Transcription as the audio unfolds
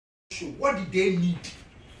show? What did they need?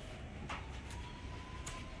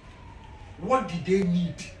 What did they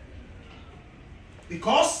need?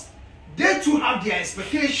 Because they too have their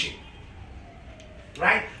expectation,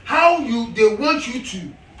 right? How they want you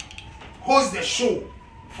to host the show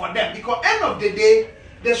for them, because end of the day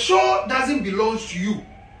the show doesn't belong to you.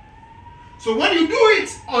 So when you do it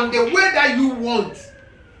on the way that you want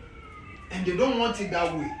and they don't want it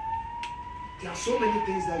that way, there are so many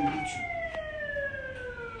things that you need to.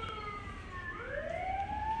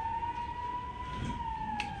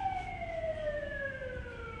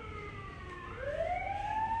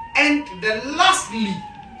 And the lastly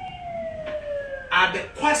are the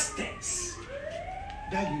questions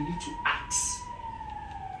that you need to ask.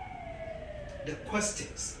 The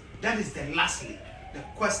questions. That is the lastly. The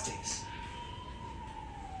questions.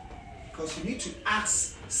 Because you need to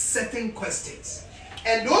ask certain questions.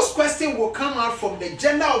 And those questions will come out from the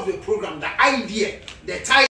agenda of the program, the idea, the title.